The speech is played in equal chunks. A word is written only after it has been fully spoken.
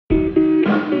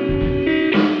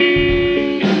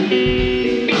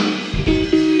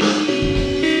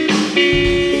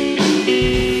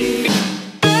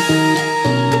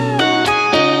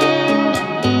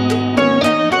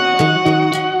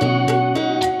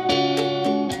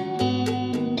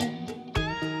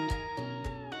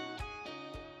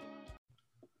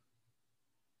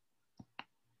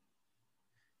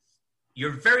You're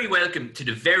very welcome to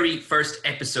the very first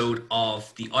episode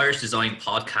of the Irish Design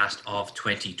Podcast of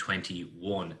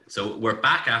 2021. So we're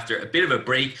back after a bit of a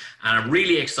break, and I'm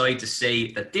really excited to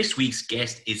say that this week's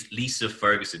guest is Lisa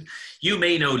Ferguson. You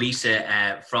may know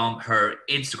Lisa from her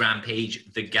Instagram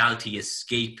page, the Galtee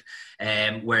Escape,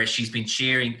 where she's been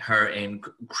sharing her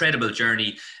incredible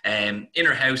journey in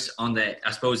her house on the,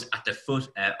 I suppose, at the foot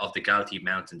of the Galtee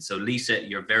Mountain. So Lisa,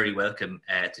 you're very welcome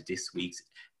to this week's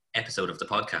episode of the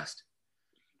podcast.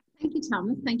 Thank you,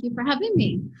 Thomas. Thank you for having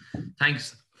me.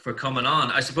 Thanks for coming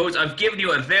on. I suppose I've given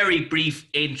you a very brief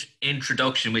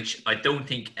introduction, which I don't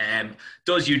think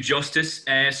does you justice.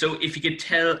 So if you could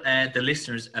tell the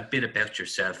listeners a bit about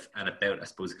yourself and about, I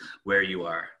suppose, where you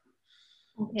are.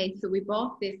 Okay, so we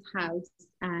bought this house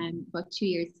about 2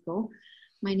 years ago.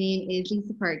 My name is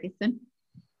Lisa Ferguson.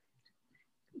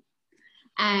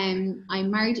 I'm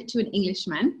married to an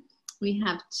Englishman. We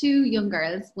have 2 young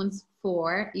girls. One's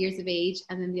 4 years of age,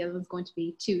 and then the other one's going to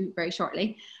be 2 very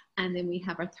shortly. And then we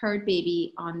have our 3rd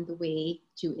baby on the way,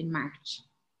 due in March.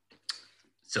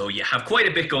 So you have quite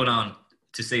a bit going on,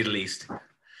 to say the least.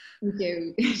 We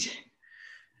do.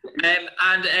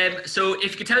 So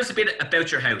if you could tell us a bit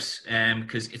about your house,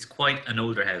 because it's quite an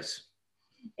older house.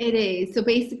 It is. So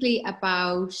basically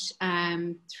about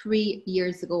 3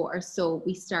 years ago or so,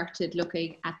 we started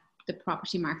looking at the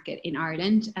property market in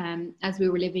Ireland as we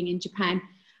were living in Japan,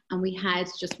 and we had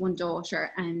just one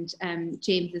daughter, and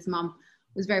James's mum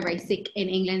was very, very sick in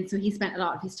England, so he spent a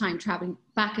lot of his time traveling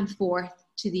back and forth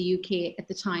to the UK at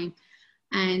the time.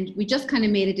 And we just kind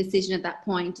of made a decision at that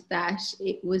point that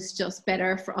it was just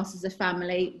better for us as a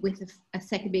family with a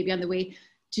 2nd baby on the way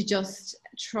to just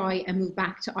try and move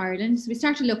back to Ireland. So we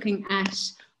started looking at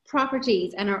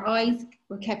properties, and our eyes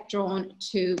were kept drawn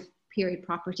to period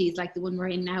properties like the one we're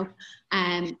in now.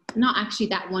 Not actually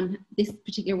that one, this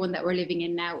particular one that we're living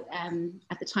in now.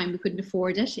 At the time we couldn't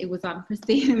afford it. It was on for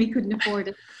sale and we couldn't afford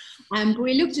it. But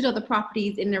we looked at other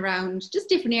properties in and around just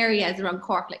different areas around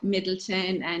Cork, like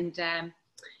Middleton and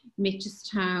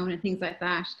Mitchelstown and things like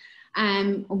that.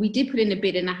 We did put in a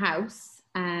bid in a house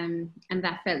and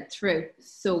that fell through.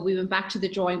 So we went back to the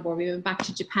drawing board. We went back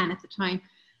to Japan at the time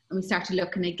and we started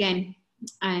looking again.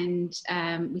 And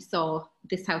we saw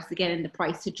this house again and the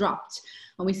price had dropped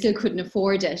and we still couldn't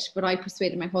afford it, but I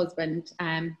persuaded my husband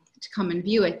to come and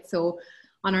view it. So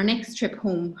on our next trip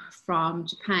home from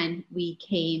Japan, we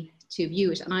came to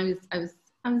view it, and I was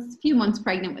a few months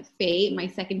pregnant with Faye, my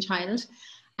 2nd child,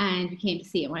 and we came to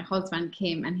see it. My husband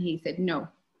came and he said, no,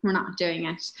 we're not doing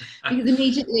it, because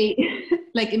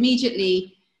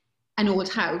immediately an old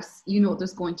house, you know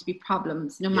there's going to be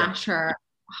problems no matter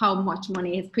how much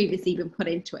money has previously been put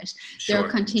into it. Sure. There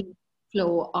are continued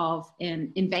flow of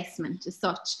investment as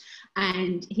such.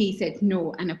 And he said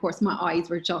no. And of course my eyes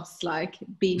were just like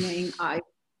beaming.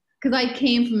 Because I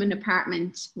came from an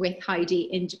apartment with Heidi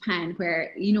in Japan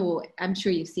where, you know, I'm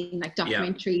sure you've seen like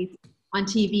documentaries on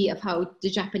TV of how the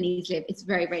Japanese live. It's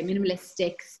very, very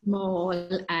minimalistic, small,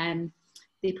 and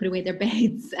they put away their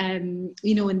beds,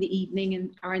 you know, in the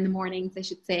evening or in the mornings, I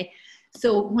should say.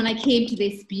 So when I came to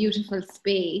this beautiful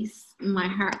space, my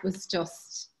heart was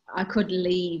just, I couldn't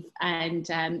leave. And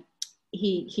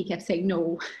he kept saying,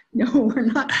 no, we're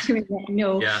not doing it.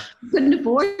 No, we couldn't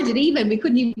afford it even. We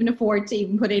couldn't even afford to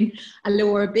even put in a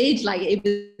lower bid. Like it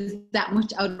was that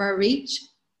much out of our reach.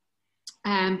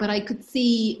 But I could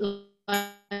see,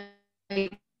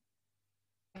 like,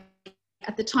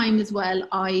 at the time as well,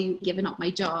 I given up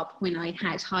my job when I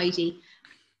had Heidi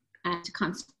to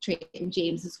concentrate in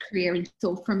James's career. And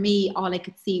so for me, all I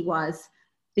could see was,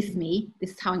 this is me,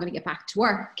 this is how I'm going to get back to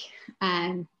work.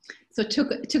 So it took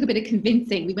a bit of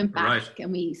convincing. We went back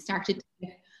and we started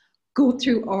to go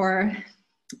through our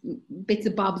bits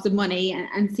and bobs of money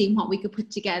and seeing what we could put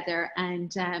together.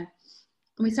 And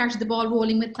we started the ball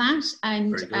rolling with that.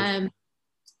 And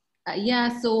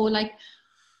so like,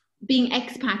 being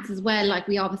expats as well, like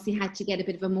we obviously had to get a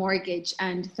bit of a mortgage,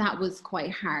 and that was quite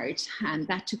hard, and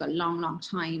that took a long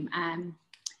time,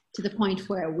 to the point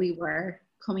where we were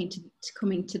coming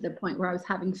to the point where I was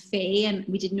having Faye, and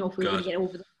we didn't know if we were going to get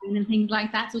over the phone and things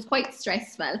like that. So it was quite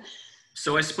stressful.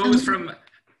 So I suppose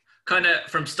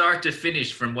from start to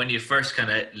finish, from when you first kind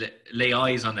of lay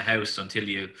eyes on the house until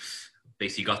you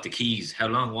basically got the keys, how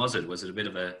long was it? Was it a bit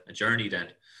of a journey then?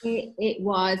 It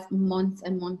was months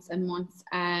and months and months.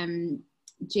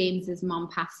 James's mum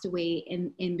passed away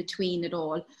in between it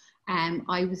all.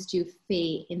 I was due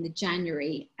Faye in the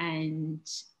January, and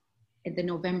in the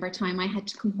November time I had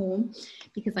to come home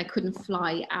because I couldn't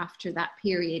fly after that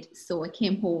period. So I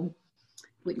came home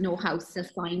with no house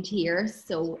assigned here.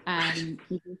 So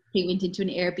he went into an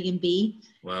Airbnb.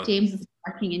 Wow. James was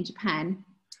working in Japan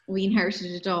we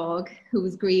inherited a dog who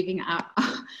was grieving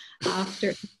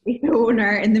after the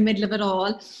owner in the middle of it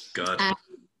all. God.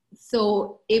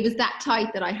 So it was that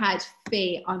tight that I had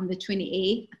Faye on the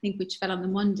 28th, I think, which fell on the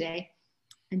Monday,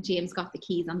 and James got the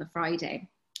keys on the Friday.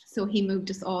 So he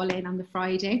moved us all in on the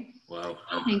Friday. Wow.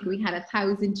 I think we had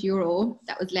 €1,000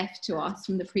 that was left to us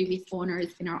from the previous owners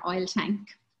in our oil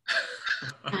tank.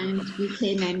 And we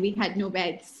came in, we had no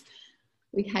beds,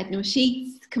 we had no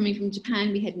sheets coming from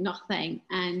Japan, we had nothing.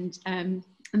 And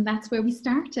that's where we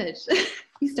started.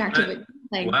 We started with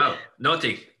nothing. Wow,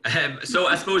 nothing. So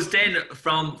I suppose then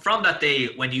from that day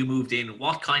when you moved in,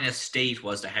 what kind of state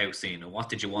was the house in, and what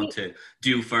did you want to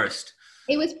do first?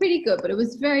 It was pretty good, but it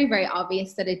was very, very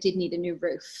obvious that it did need a new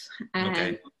roof.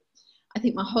 Okay. I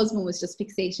think my husband was just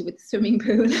fixated with the swimming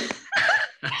pool.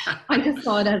 I just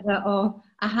saw it as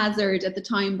a hazard at the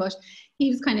time, but he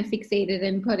was kind of fixated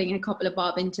in putting a couple of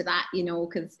bob into that, you know,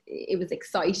 because it was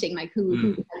exciting. Like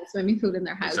who had a swimming pool in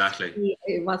their house? Exactly.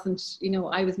 It wasn't, you know,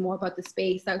 I was more about the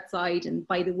space outside and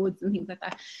by the woods and things like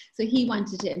that. So he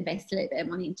wanted to invest a little bit of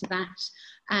money into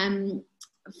that.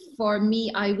 For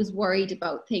me, I was worried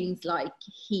about things like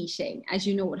heating. As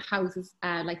you know, with houses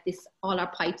like this, all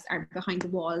our pipes aren't behind the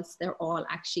walls. They're all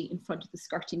actually in front of the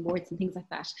skirting boards and things like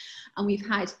that. And we've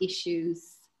had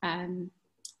issues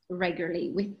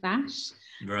regularly with that.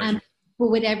 Right.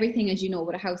 But with everything, as you know,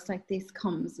 with a house like this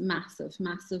comes massive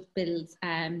bills.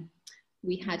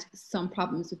 We had some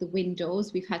problems with the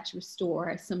windows. We've had to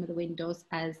restore some of the windows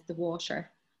as the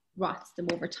water rots them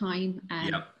over time.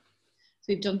 Yep. So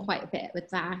we've done quite a bit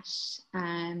with that.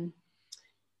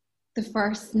 The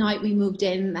first night we moved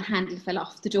in, the handle fell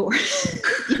off the door.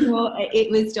 You know, it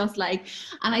was just like,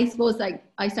 and I suppose like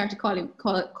I started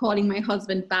calling my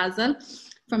husband Basil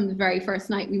from the very first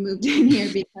night we moved in here,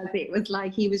 because it was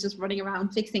like he was just running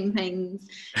around fixing things.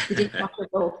 The dishwasher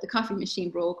broke, the coffee machine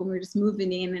broke, and we were just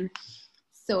moving in. And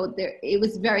so it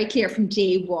was very clear from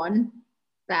day one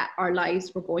that our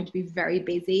lives were going to be very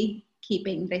busy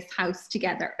keeping this house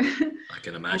together. I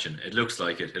can imagine. It looks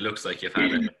like it. It looks like you've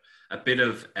had a bit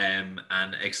of an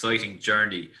exciting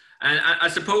journey. And I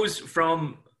suppose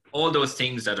from all those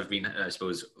things that have been, I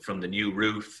suppose, from the new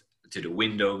roof to the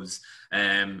windows,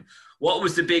 what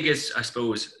was the biggest, I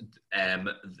suppose,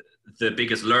 the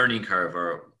biggest learning curve,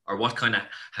 or what kind of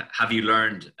have you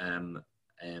learned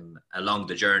along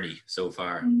the journey so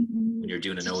far when you're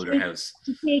doing an older house?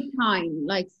 To take time,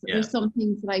 like there's some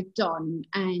things that I've done,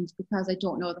 and because I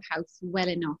don't know the house well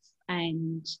enough,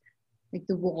 and like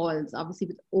the walls, obviously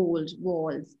with old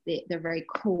walls, they're very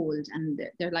cold, and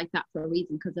they're like that for a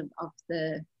reason because of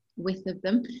the width of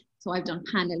them. So I've done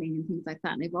paneling and things like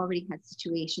that, and I've already had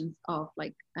situations of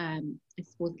like I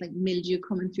suppose like mildew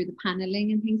coming through the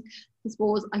paneling and things. I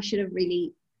suppose I should have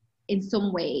really, in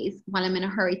some ways, while I'm in a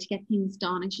hurry to get things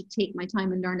done, I should take my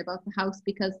time and learn about the house,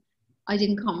 because I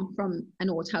didn't come from an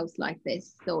old house like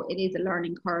this. So it is a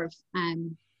learning curve.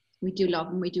 We do love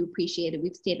and we do appreciate it.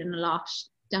 We've stayed in a lot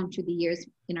down through the years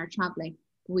in our traveling,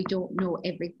 but we don't know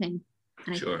everything.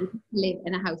 And Sure. I think we live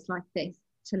in a house like this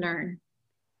to learn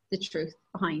the truth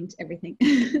behind everything.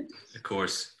 Of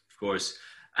course.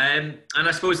 And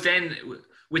I suppose then,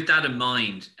 with that in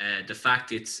mind, the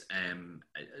fact it's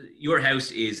your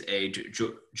house is a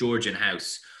Georgian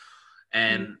house.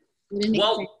 Yeah,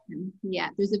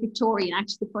 there's a Victorian,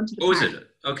 actually the front of the part. Oh, is it?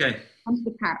 Okay. The front of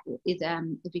the part is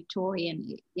the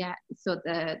Victorian, yeah. So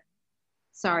the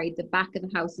back of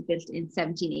the house was built in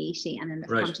 1780, and then the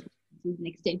front of it was an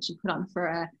extension put on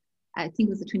for I think it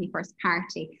was the 21st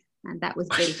party, and that was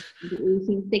built in the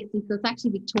 1860s. So it's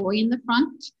actually Victorian, the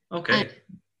front. Okay.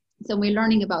 So we're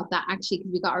learning about that actually,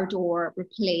 because we got our door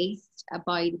replaced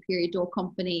by the period door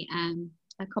company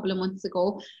a couple of months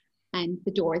ago, and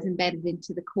the door is embedded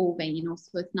into the coving, you know,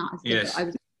 so it's not as if I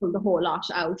was pulled the whole lot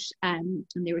out, and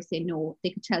they were saying no,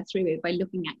 they could tell straight away by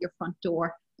looking at your front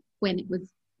door when it was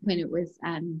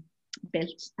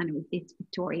built, and it's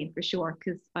Victorian for sure,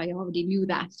 because I already knew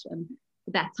that, and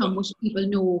that's how much people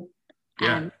know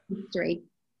history.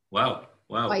 Wow.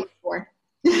 Quite sure.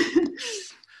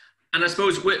 And I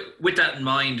suppose with that in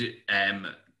mind,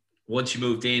 once you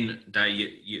moved in, that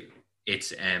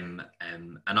it's an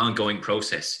ongoing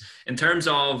process in terms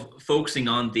of focusing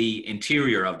on the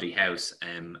interior of the house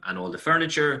and all the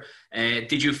furniture.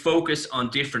 Did you focus on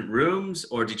different rooms,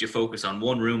 or did you focus on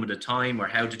one room at a time, or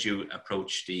how did you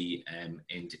approach the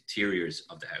interiors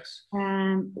of the house?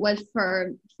 Well,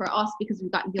 for us, because we've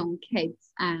got young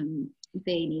kids,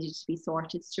 they needed to be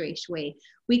sorted straight away.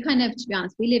 We kind of, to be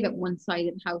honest, we live at one side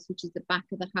of the house, which is the back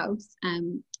of the house,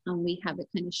 and we have it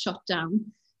kind of shut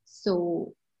down.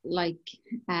 So like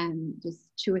there's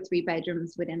 2 or 3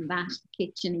 bedrooms within that,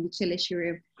 kitchen and utility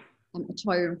room. a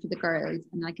toy room for the girls,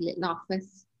 and like a little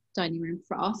office dining room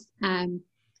for us.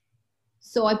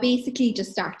 So I basically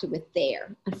just started with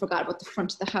there and forgot about the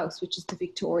front of the house, which is the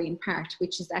Victorian part,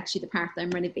 which is actually the part that I'm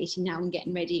renovating now and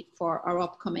getting ready for our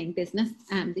upcoming business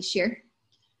this year.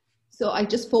 So I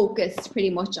just focused pretty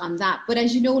much on that. But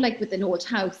as you know, like with an old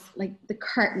house, like the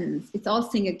curtains, it's all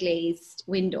single glazed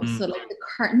windows. So like the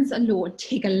curtains alone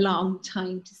take a long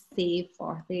time to save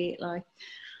for. You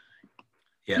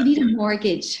need a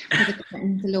mortgage for the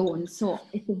curtains alone. So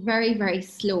it's a very, very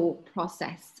slow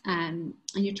process. And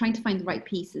you're trying to find the right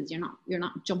pieces. You're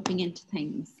not jumping into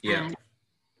things. Yeah.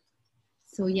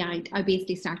 So yeah, I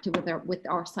basically started with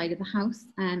our side of the house.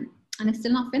 And it's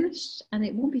still not finished, and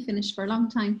it won't be finished for a long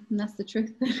time, and that's the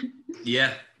truth.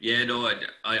 No,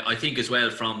 I think as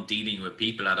well, from dealing with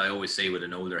people, that I always say with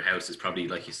an older house is probably,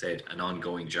 like you said, an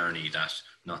ongoing journey, that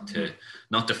not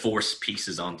to force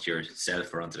pieces onto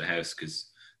yourself or onto the house, because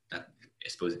that, I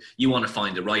suppose, you want to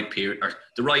find the right period, or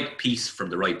the right piece from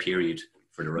the right period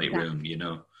for the right room, you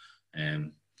know.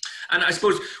 And I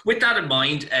suppose with that in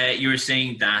mind, you were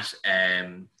saying that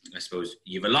I suppose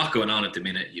you have a lot going on at the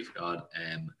minute. You've got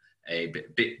a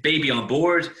baby on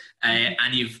board, and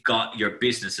you've got your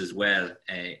business as well.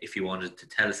 If you wanted to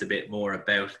tell us a bit more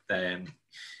about that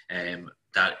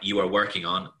you are working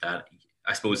on, that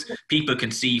I suppose people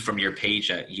can see from your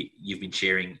page, you've been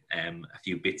sharing a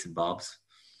few bits and bobs.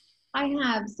 I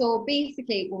have. So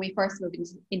basically, when we first moved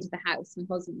into the house, my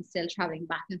husband was still traveling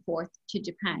back and forth to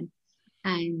Japan,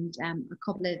 and a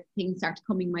couple of things started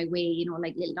coming my way, you know,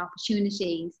 like little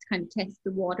opportunities to kind of test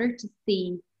the water to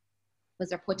see was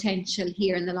there potential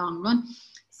here in the long run.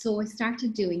 So I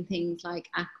started doing things like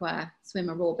aqua swim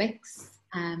aerobics.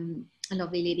 A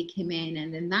lovely lady came in,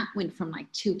 and then that went from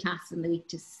like 2 classes in the week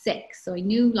to 6. So I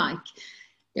knew like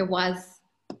there was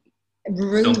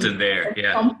room, something there,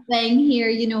 something here,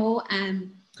 you know.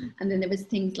 And then there was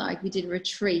things like we did a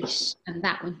retreat, and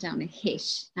that went down a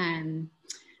hit.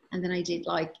 And then I did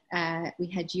like, we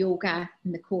had yoga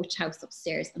in the coach house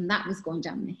upstairs, and that was going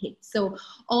down the hit. So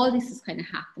all this is kind of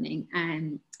happening.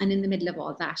 And in the middle of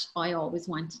all that, I always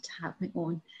wanted to have my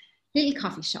own little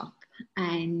coffee shop.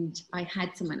 And I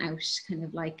had someone out kind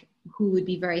of like who would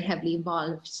be very heavily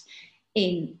involved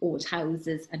in old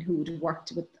houses and who would have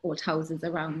worked with old houses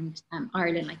around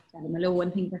Ireland, like Malone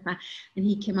and things like that. And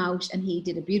he came out and he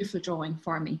did a beautiful drawing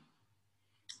for me,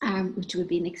 which would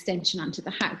be an extension onto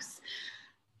the house.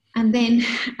 And then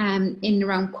in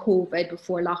around COVID,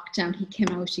 before lockdown, he came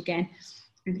out again,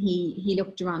 and he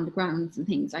looked around the grounds and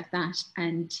things like that.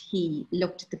 And he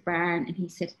looked at the barn and he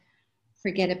said,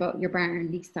 forget about your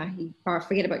barn, Lisa, or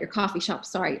forget about your coffee shop,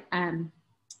 sorry.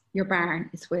 Your barn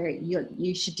is where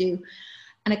you should do.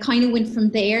 And I kind of went from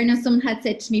there. Now, someone had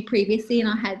said to me previously, and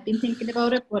I had been thinking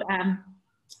about it, but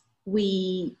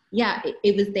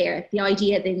it was there. The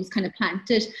idea then was kind of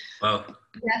planted. Wow.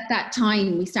 At that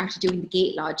time, we started doing the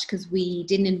gate lodge because we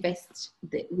didn't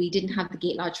have the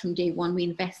gate lodge from day one. We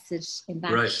invested in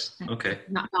that. Right. Okay.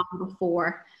 Not long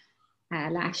before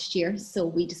last year. So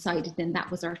we decided then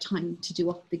that was our time to do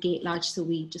up the gate lodge. So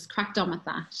we just cracked on with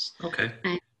that. Okay.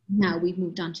 And now we've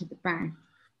moved on to the barn.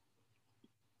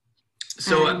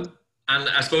 So, and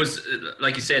I suppose,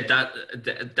 like you said, that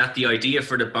the idea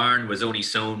for the barn was only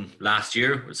sown last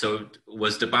year. So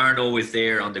was the barn always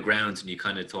there on the grounds, and you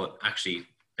kind of thought, actually,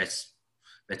 let's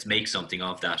make something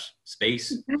of that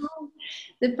space?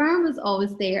 The barn was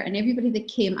always there, and everybody that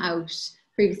came out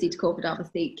previously to COVID,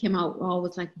 obviously, came out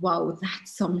always like, wow,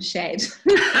 that's some shed.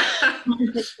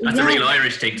 That's a real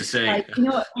Irish thing to say. Like, you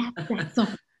know, that's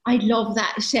something. I love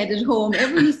that shed at home.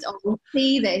 Everyone used to always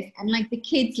say this, and like the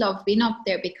kids loved being up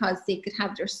there because they could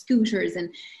have their scooters,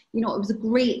 and you know, it was a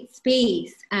great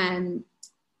space. And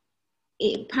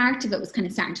part of it was kind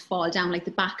of starting to fall down, like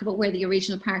the back of it where the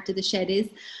original part of the shed is.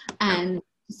 And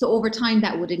so over time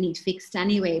that would have need fixed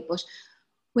anyway. But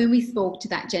when we spoke to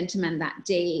that gentleman that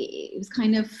day, it was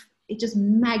kind of, it just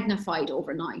magnified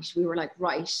overnight. We were like,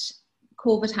 right,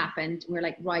 COVID happened. We were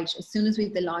like, right, as soon as we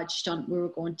have the lodge done, we were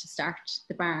going to start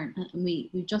the barn. And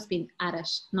we've just been at it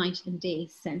night and day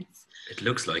since. It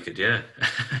looks like it, yeah.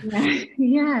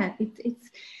 Yeah.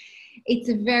 It's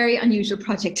a very unusual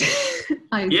project,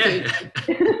 I would say.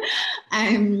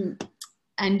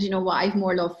 And you know what, I have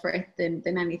more love for it than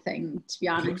anything, to be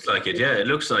honest. It looks like it, yeah. It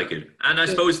looks like it. And I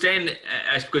suppose then,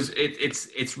 because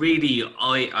it's really,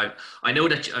 I know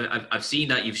that I've seen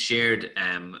that you've shared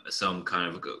some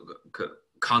kind of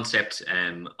concept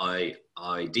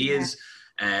ideas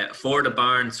for the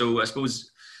barn. So I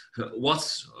suppose,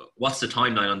 what's the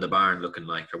timeline on the barn looking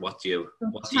like, or what do you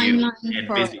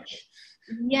envisage?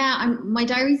 Yeah, my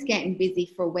diary's getting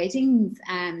busy for weddings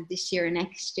this year and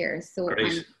next year. So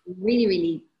Great. I'm really,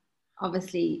 really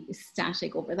obviously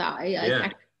ecstatic over that. Yeah.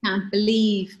 I can't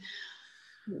believe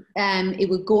it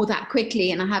would go that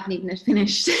quickly and I haven't even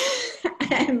finished.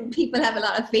 People have a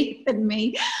lot of faith in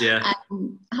me. Yeah.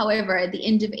 However, at the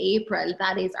end of April,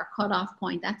 that is our cutoff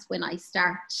point. That's when I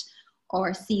start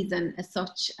our season as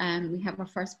such. We have our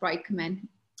first bride come in.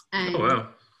 Oh, wow.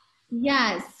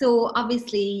 Yeah, so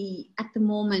obviously at the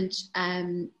moment,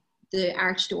 the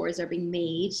arch doors are being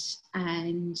made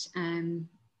and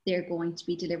they're going to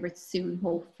be delivered soon,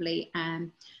 hopefully.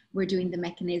 We're doing the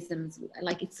mechanisms.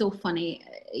 Like, it's so funny.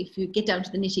 If you get down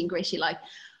to the nitty and gritty, like,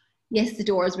 yes, the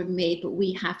doors were made, but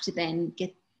we have to then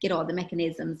get all the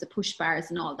mechanisms, the push bars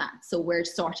and all that. So we're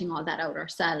sorting all that out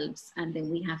ourselves, and then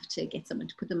we have to get someone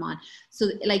to put them on. So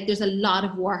like, there's a lot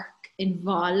of work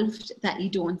involved that you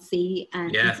don't see,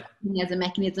 and as a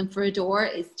mechanism for a door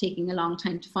is taking a long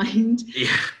time to find.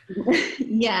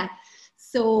 Yeah.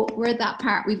 So we're at that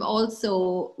part. We've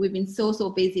been so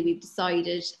busy. We've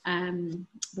decided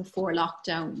before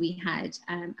lockdown, we had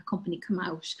a company come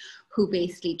out who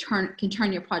basically can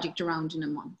turn your project around in a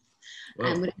month.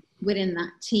 And within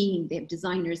that team, they have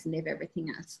designers and they have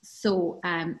everything else. So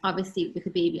obviously with the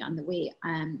baby on the way,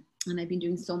 and I've been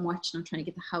doing so much, and I'm trying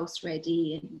to get the house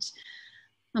ready, and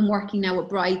I'm working now with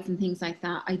brides and things like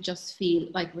that. I just feel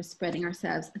like we're spreading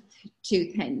ourselves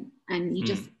too thin, and you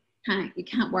just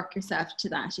can't work yourself to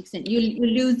that extent. You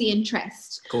lose the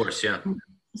interest. Of course, yeah.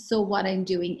 So what I'm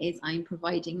doing is I'm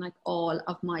providing like all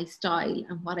of my style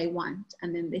and what I want,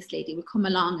 and then this lady will come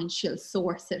along and she'll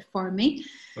source it for me.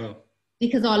 Wow.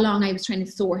 Because all along I was trying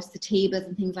to source the tables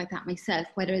and things like that myself,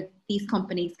 whether these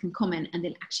companies can come in and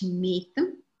they'll actually make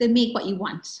them. They'll make what you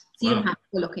want, so you don't have to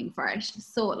go looking for it.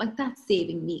 So like, that's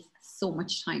saving me so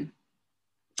much time.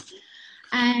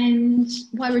 And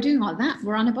while we're doing all that,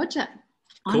 we're on a budget.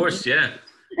 Of course, yeah.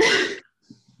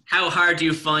 How hard do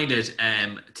you find it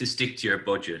to stick to your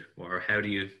budget, or how do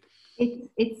you?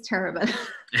 It's terrible.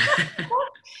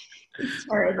 It's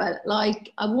terrible.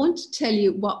 Like, I won't tell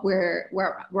you what we're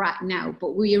at now,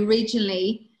 but we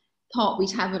originally thought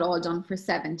we'd have it all done for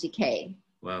 70k.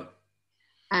 Wow.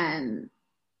 And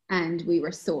we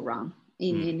were so wrong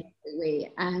in every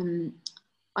way.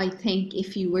 I think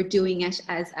if you were doing it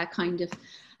as a kind of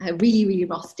really, really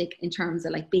rustic in terms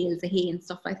of like bales of hay and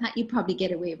stuff like that, you'd probably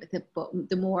get away with it. But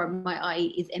the more my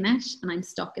eye is in it and I'm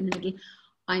stuck in the middle,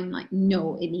 I'm like,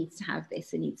 no, it needs to have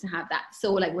this, it needs to have that.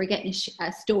 So like, we're getting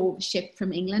a stove shipped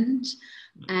from England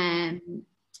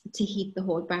to heat the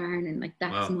whole barn, and like,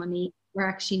 that's money. We're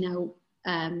actually now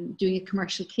doing a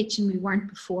commercial kitchen. We weren't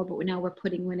before, but we're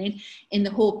putting one in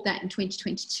the hope that in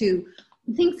 2022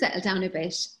 things settle down a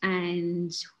bit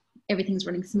and everything's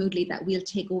running smoothly, that we'll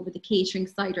take over the catering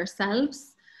side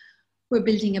ourselves. We're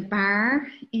building a bar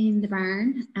in the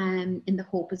barn, in the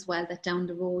hope as well that down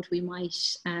the road we might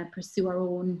pursue our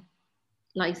own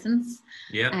license.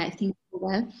 Yeah. If things go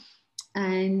well.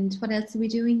 And what else are we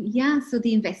doing? Yeah, so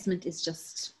the investment is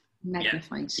just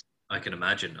magnified. Yeah. I can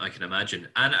imagine.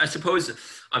 And I suppose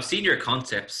I've seen your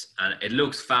concepts and it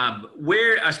looks fab.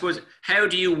 How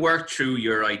do you work through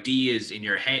your ideas in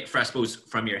your head,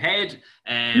 from your head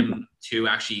to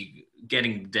actually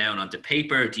getting down onto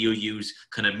paper? Do you use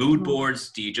kind of mood boards?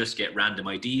 Do you just get random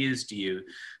ideas? Do you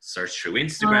search through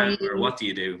Instagram, or what do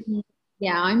you do?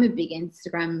 Yeah, I'm a big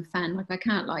Instagram fan. Like, I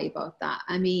can't lie about that.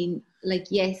 I mean, like,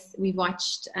 yes, we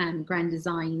watched Grand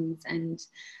Designs and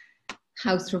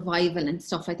House Revival and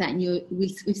stuff like that, and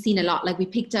we've seen a lot. Like, we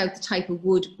picked out the type of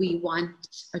wood we want,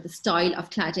 or the style of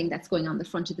cladding that's going on the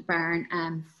front of the barn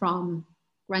from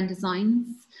Grand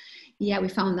Designs. Yeah, we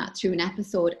found that through an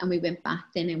episode, and we went back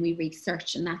then and we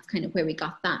researched, and that's kind of where we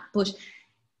got that. But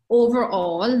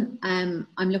overall, I'm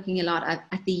looking a lot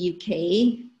at the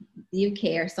UK. The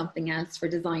UK are something else for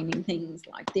designing things.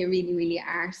 Like, they really, really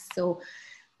are. So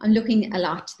I'm looking a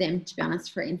lot to them, to be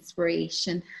honest, for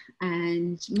inspiration.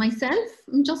 And myself,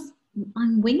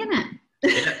 I'm winging it.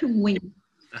 Yeah.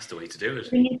 That's the way to do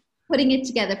it. Putting it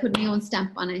together, putting my own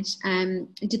stamp on it. I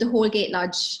did the whole gate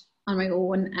lodge on my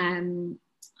own.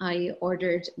 I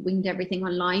winged everything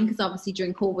online, because obviously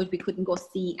during COVID we couldn't go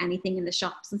see anything in the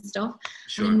shops and stuff.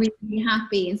 Sure. And I'm really, really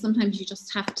happy. And sometimes you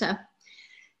just have to,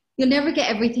 you'll never get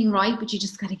everything right, but you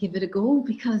just got to give it a go,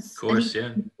 because of course,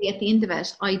 yeah, at the end of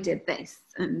it, I did this,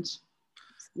 and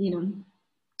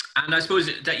And I suppose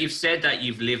that you've said that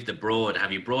you've lived abroad.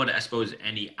 Have you brought, I suppose,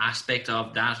 any aspect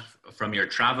of that from your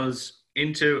travels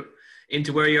into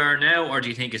where you are now, or do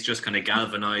you think it's just kind of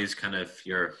galvanized kind of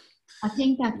your? I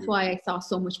think that's why I saw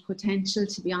so much potential,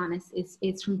 to be honest,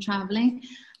 is from traveling.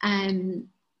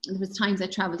 there was times I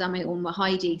travelled on my own with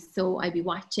Heidi, so I'd be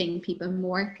watching people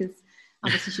more because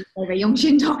obviously she was very young. She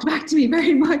didn't talk back to me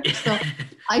very much. So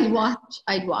I'd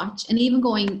watch. And even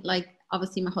going, like,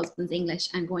 obviously my husband's English,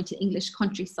 and going to English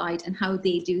countryside and how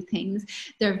they do things.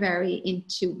 They're very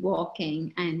into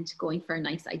walking and going for a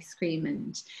nice ice cream.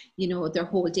 And, you know, their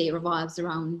whole day revolves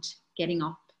around getting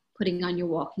up, putting on your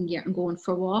walking gear and going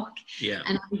for a walk. Yeah.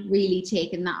 And I've really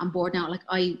taken that on board now. Like,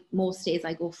 most days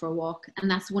I go for a walk. And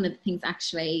that's one of the things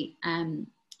actually,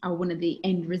 or one of the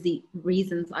end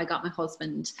reasons I got my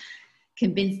husband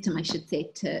convinced him, I should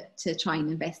say, to try and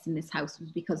invest in this house,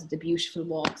 was because of the beautiful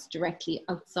walks directly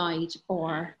outside.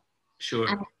 Or sure.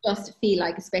 And I just feel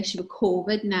like, especially with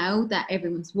COVID now, that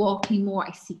everyone's walking more.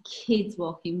 I see kids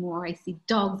walking more. I see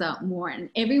dogs out more, and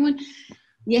everyone.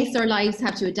 Yes, our lives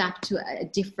have to adapt to a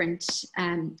different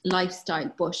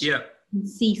lifestyle, but yeah, I can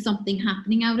see something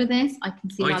happening out of this. I can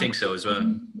see. I think so as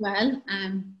well. Well,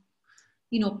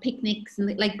 you know, picnics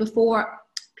and like before.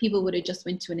 People would have just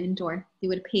went to an indoor. They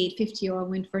would have paid €50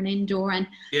 went for an indoor, and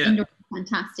indoor is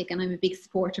fantastic. And I'm a big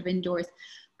supporter of indoors,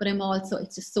 but I'm also,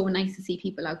 it's just so nice to see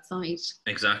people outside.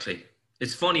 Exactly.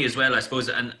 It's funny as well, I suppose,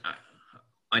 and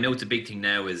I know it's a big thing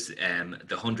now is the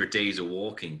 100 days of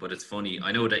walking, but it's funny.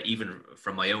 I know that even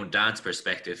from my own dad's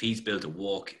perspective, he's built a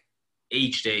walk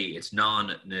each day. It's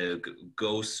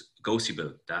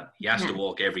non-negotiable that he has to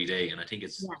walk every day. And I think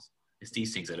it's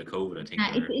these things out of COVID, I think.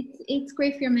 It's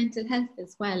great for your mental health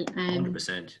as well.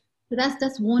 100%. So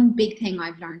that's one big thing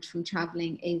I've learned from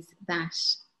traveling, is that,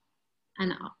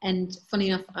 and funny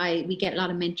enough, we get a lot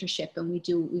of mentorship, and we've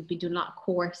been doing a lot of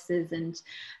courses and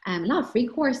a lot of free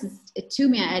courses to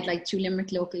me. I had like through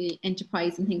Limerick Local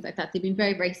Enterprise and things like that. They've been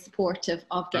very, very supportive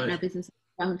of getting our business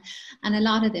around. And a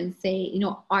lot of them say, you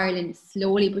know, Ireland is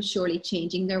slowly but surely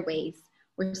changing their ways.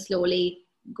 We're slowly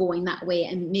going that way,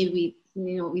 and maybe,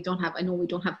 you know, we don't have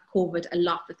COVID a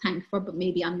lot to thank for, but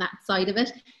maybe on that side of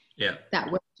it,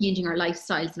 that we're changing our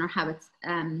lifestyles and our habits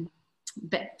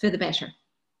for the better.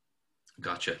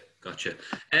 Gotcha.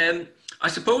 I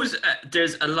suppose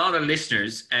there's a lot of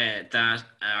listeners that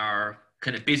are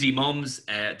kind of busy mums.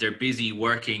 They're busy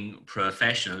working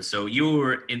professionals. So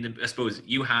you're I suppose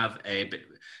you have a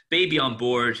baby on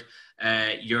board.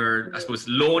 You're, I suppose,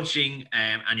 launching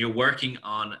and you're working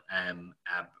on a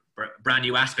brand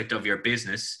new aspect of your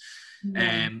business.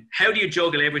 How do you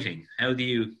juggle everything? How do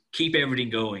you keep everything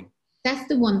going? That's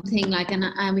the one thing, like, and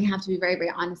we have to be very,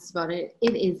 very honest about it.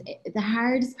 It is the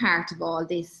hardest part of all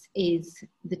this is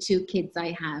the two kids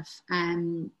I have.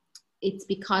 It's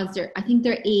because I think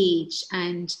their age,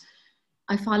 and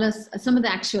I follow some of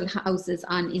the actual houses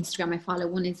on Instagram. I follow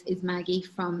one is Maggie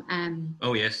from.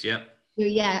 Oh yes, yeah.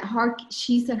 Yeah,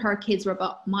 she said her kids were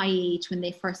about my age when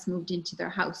they first moved into their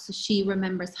house. So she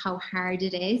remembers how hard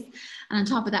it is. And on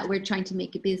top of that, we're trying to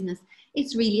make a business.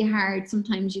 It's really hard.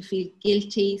 Sometimes you feel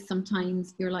guilty.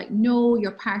 Sometimes you're like, no,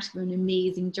 you're part of an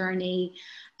amazing journey.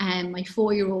 And my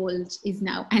 4-year-old is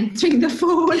now answering the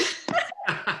phone.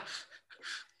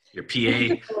 Your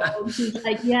PA. She's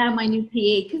like, yeah, my new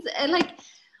PA.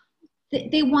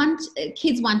 Because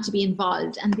kids want to be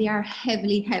involved, and they are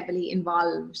heavily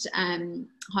involved.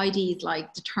 Heidi is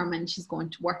like determined. She's going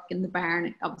to work in the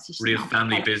barn. Obviously, she's real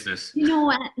family business. You know,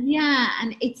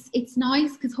 and it's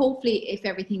nice because hopefully, if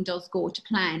everything does go to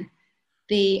plan,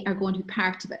 they are going to be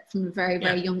part of it from a very,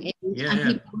 very young age.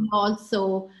 People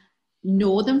also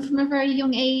know them from a very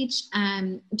young age.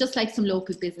 Just like some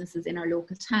local businesses in our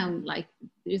local town, like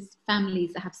there's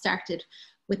families that have started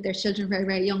with their children very,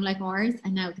 very young, like ours,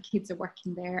 and now the kids are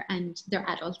working there and they're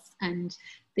adults and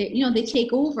they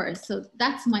take over. So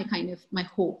that's my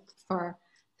hope for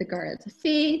the girls.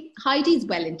 Faye, Heidi's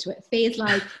well into it. Faye's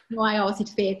like, I always say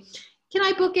to Faye, can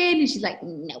I book in? And she's like,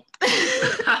 nope.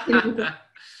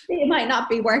 It might not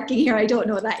be working here. I don't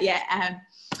know that yet.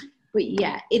 But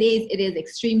yeah, it is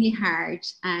extremely hard.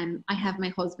 I have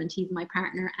my husband, he's my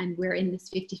partner, and we're in this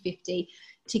 50-50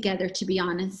 together, to be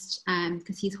honest,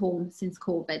 because he's home since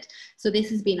COVID. So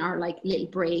this has been our like little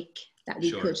break that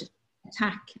we could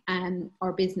attack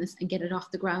our business and get it off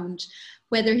the ground.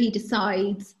 Whether he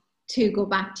decides to go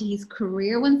back to his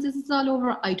career once this is all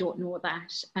over, I don't know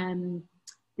that.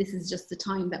 This is just the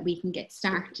time that we can get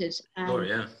started.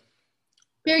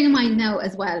 Bearing in mind now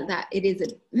as well that it is a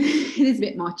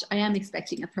bit much. I am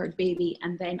expecting a third baby,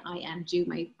 and then I am doing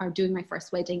my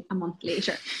first wedding a month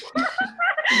later.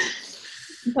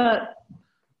 But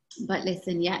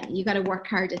listen, yeah, you got to work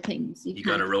hard at things. You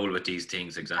got to roll with these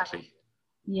things, exactly.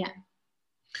 Yeah.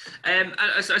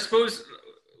 I suppose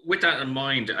with that in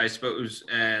mind, I suppose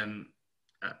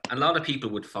a lot of people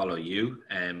would follow you,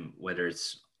 whether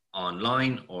it's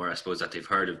online or I suppose that they've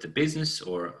heard of the business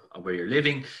or where you're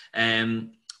living.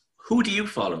 who do you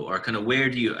follow, or kind of where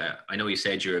do you, I know you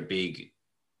said you're a big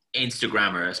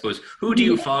Instagrammer, I suppose. Who do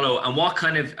you follow, and what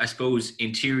kind of, I suppose,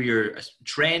 interior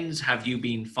trends have you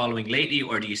been following lately,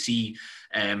 or do you see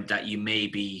that you may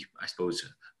be, I suppose,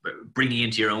 bringing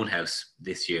into your own house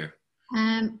this year?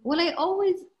 Well, I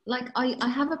always, like, I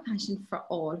have a passion for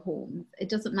all homes. It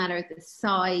doesn't matter the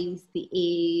size, the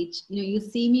age. You know, you'll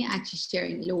see me actually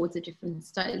sharing loads of different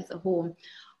styles of home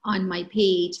on my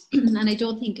page. And I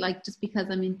don't think, like, just because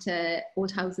I'm into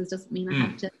old houses doesn't mean I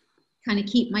have to kind of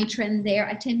keep my trend there.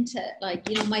 I tend to, like,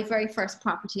 you know, my very first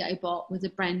property I bought was a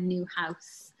brand new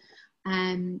house.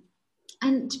 And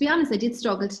to be honest, I did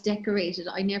struggle to decorate it.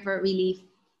 I never really,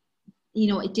 you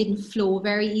know, it didn't flow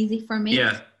very easy for me.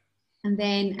 Yeah. And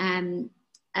then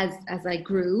as I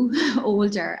grew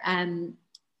older,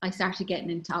 I started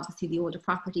getting into obviously the older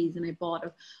properties, and I bought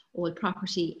an old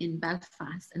property in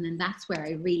Belfast, and then that's where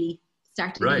I really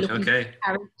started looking at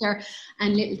character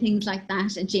and little things like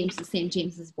that. And James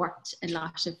has worked a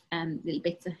lot of little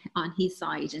bits on his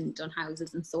side and done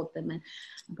houses and sold them and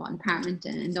bought an apartment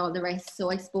and all the rest. So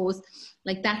I suppose,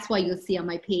 like, that's why you'll see on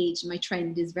my page, my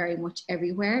trend is very much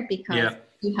everywhere, because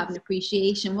you have an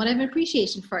appreciation. What I have an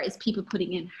appreciation for is people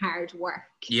putting in hard work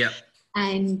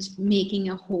and making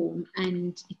a home,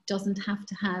 and it doesn't have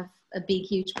to have a big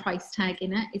huge price tag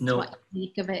in it. It's what you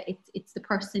make of it. It's the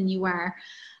person you are.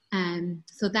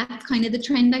 So that's kind of the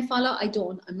trend I follow.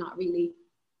 I'm not really,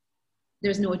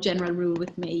 there's no general rule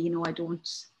with me, you know, I don't,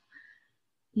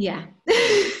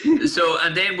 So,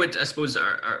 and then with, I suppose,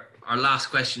 our last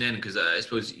question then, because I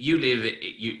suppose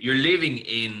you're living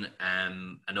in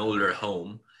an older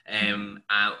home.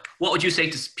 What would you say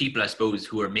to people, I suppose,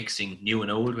 who are mixing new and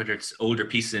old, whether it's older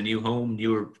pieces of new home,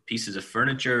 newer pieces of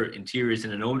furniture, interiors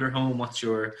in an older home? What's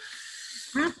your...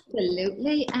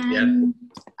 Absolutely.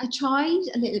 I tried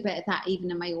a little bit of that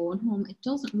even in my own home. It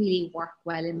doesn't really work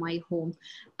well in my home.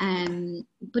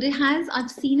 But I've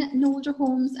seen it in older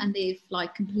homes, and they've,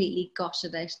 like, completely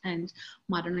gutted it and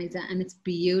modernized it, and it's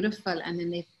beautiful. And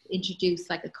then they've introduced,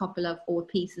 like, a couple of old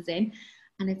pieces in,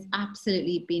 and it's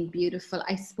absolutely been beautiful.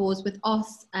 I suppose with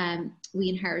us, we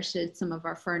inherited some of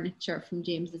our furniture from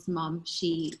James's mum.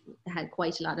 She had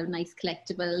quite a lot of nice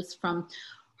collectibles from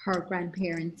her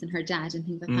grandparents and her dad and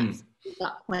things like that. So we've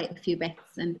got quite a few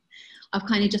bits, and I've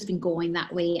kind of just been going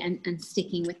that way and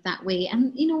sticking with that way.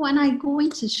 And, you know, when I go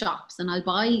into shops and I'll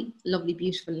buy lovely,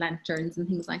 beautiful lanterns and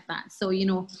things like that. So, you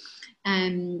know,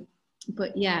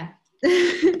 but yeah.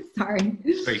 Sorry.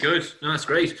 Very good. No, that's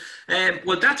great.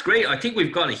 Well, that's great. I think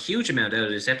we've got a huge amount out of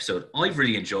this episode. I've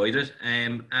really enjoyed it.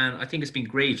 And I think it's been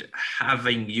great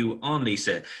having you on,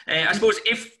 Lisa. I suppose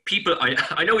if people,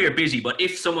 I know you're busy, but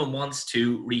if someone wants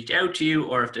to reach out to you,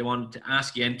 or if they want to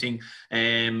ask you anything,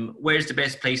 where's the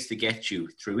best place to get you?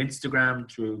 Through Instagram?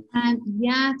 Through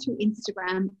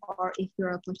Instagram, or if you're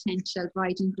a potential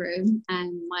bride and groom,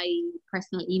 my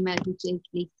personal email, which is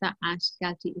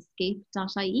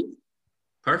lisa@galteeescape.ie.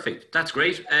 Perfect. That's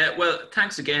great. Well,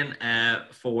 thanks again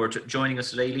for joining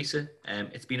us today, Lisa.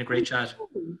 It's been a great chat.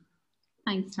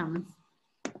 Thanks, Thomas.